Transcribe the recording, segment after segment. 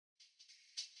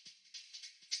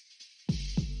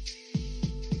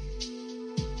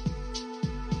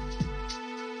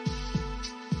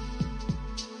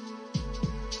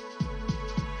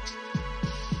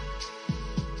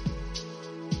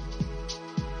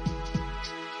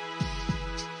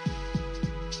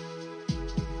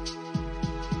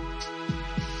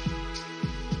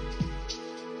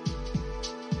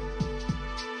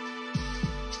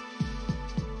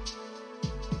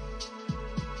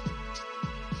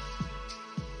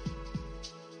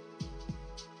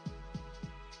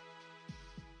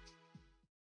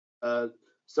Uh,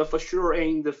 so for sure,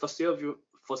 in the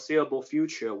foreseeable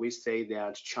future, we say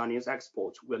that Chinese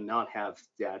exports will not have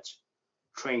that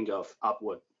trend of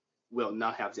upward, will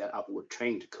not have that upward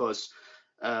trend because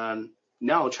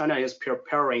now China is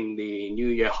preparing the New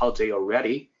Year holiday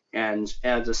already, and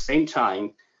at the same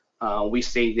time, we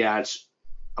see that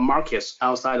markets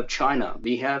outside of China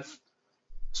they have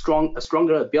a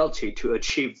stronger ability to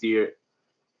achieve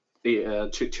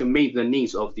to meet the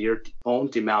needs of their own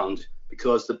demand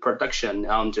because the production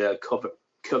under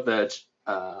COVID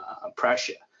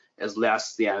pressure is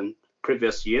less than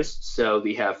previous years, so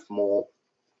they have more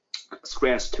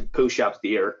strength to push up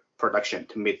their production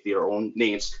to meet their own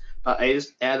needs. But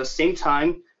at the same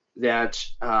time, that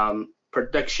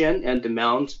production and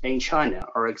demand in China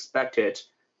are expected.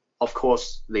 Of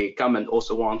course, the government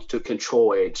also wants to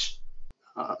control it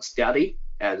steady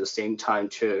at the same time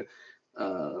to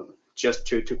just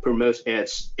to promote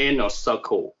its inner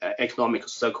circle, economic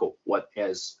circle, what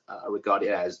is regarded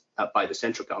as by the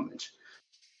central government.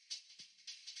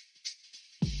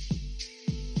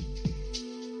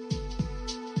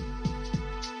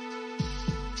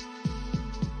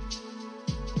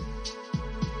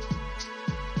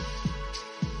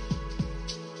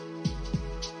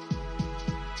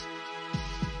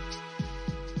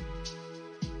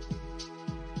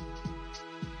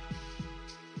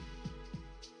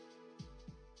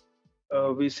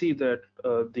 We see that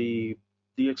the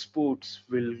exports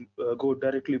will go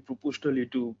directly proportionally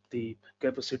to the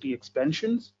capacity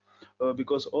expansions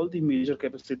because all the major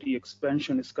capacity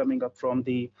expansion is coming up from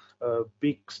the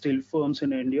big steel firms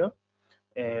in India,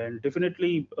 and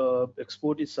definitely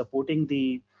export is supporting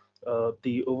the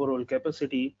overall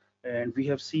capacity, and we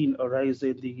have seen a rise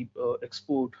in the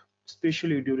export,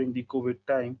 especially during the COVID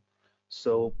time.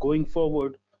 So going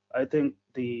forward, I think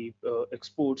the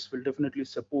exports will definitely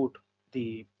support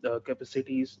the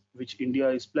capacities which India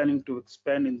is planning to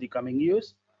expand in the coming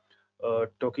years.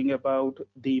 Talking about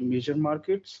the major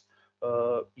markets,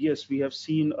 yes, we have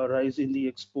seen a rise in the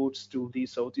exports to the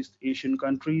Southeast Asian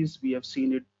countries. We have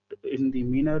seen it in the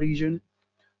MENA region.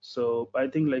 So I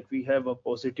think like we have a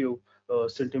positive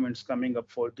sentiments coming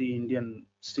up for the Indian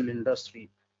steel industry,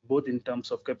 both in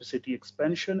terms of capacity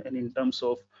expansion and in terms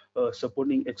of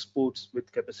supporting exports with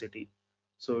capacity.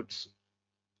 So it's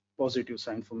positive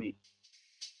sign for me.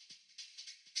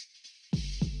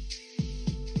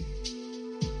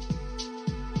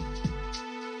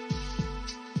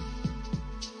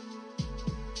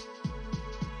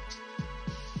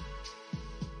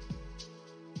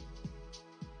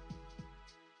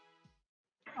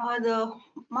 The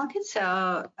markets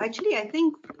are actually, I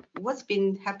think what's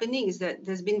been happening is that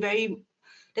there's been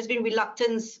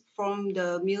reluctance from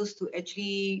the mills to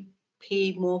actually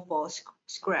pay more for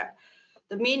scrap.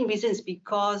 The main reason is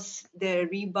because the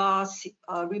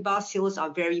rebar sales are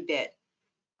very bad.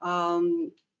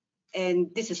 And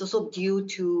this is also due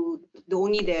to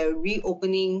the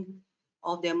reopening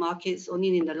of their markets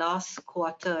only in the last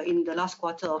quarter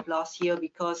of last year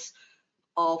because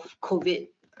of COVID.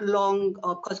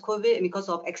 Because COVID and because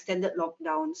of extended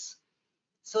lockdowns.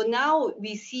 So now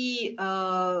we see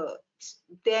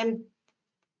them,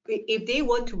 if they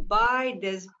were to buy,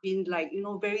 there's been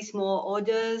very small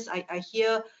orders. I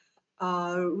hear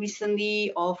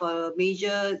recently of a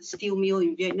major steel mill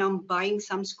in Vietnam buying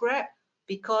some scrap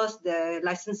because the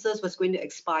licenses was going to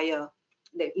expire,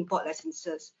 the import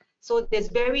licenses. So they're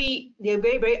very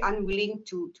unwilling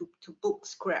to book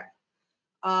scrap.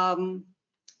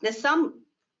 There's some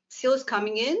sales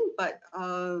coming in, but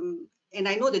and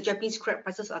I know the Japanese scrap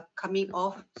prices are coming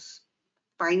off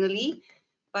finally,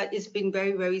 but it's been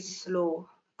very slow.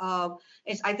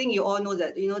 As I think you all know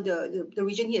that the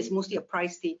region here is mostly a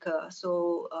price taker,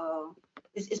 so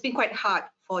it's been quite hard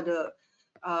for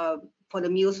the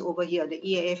mills over here, the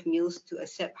EAF mills, to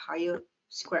accept higher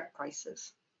scrap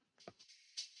prices.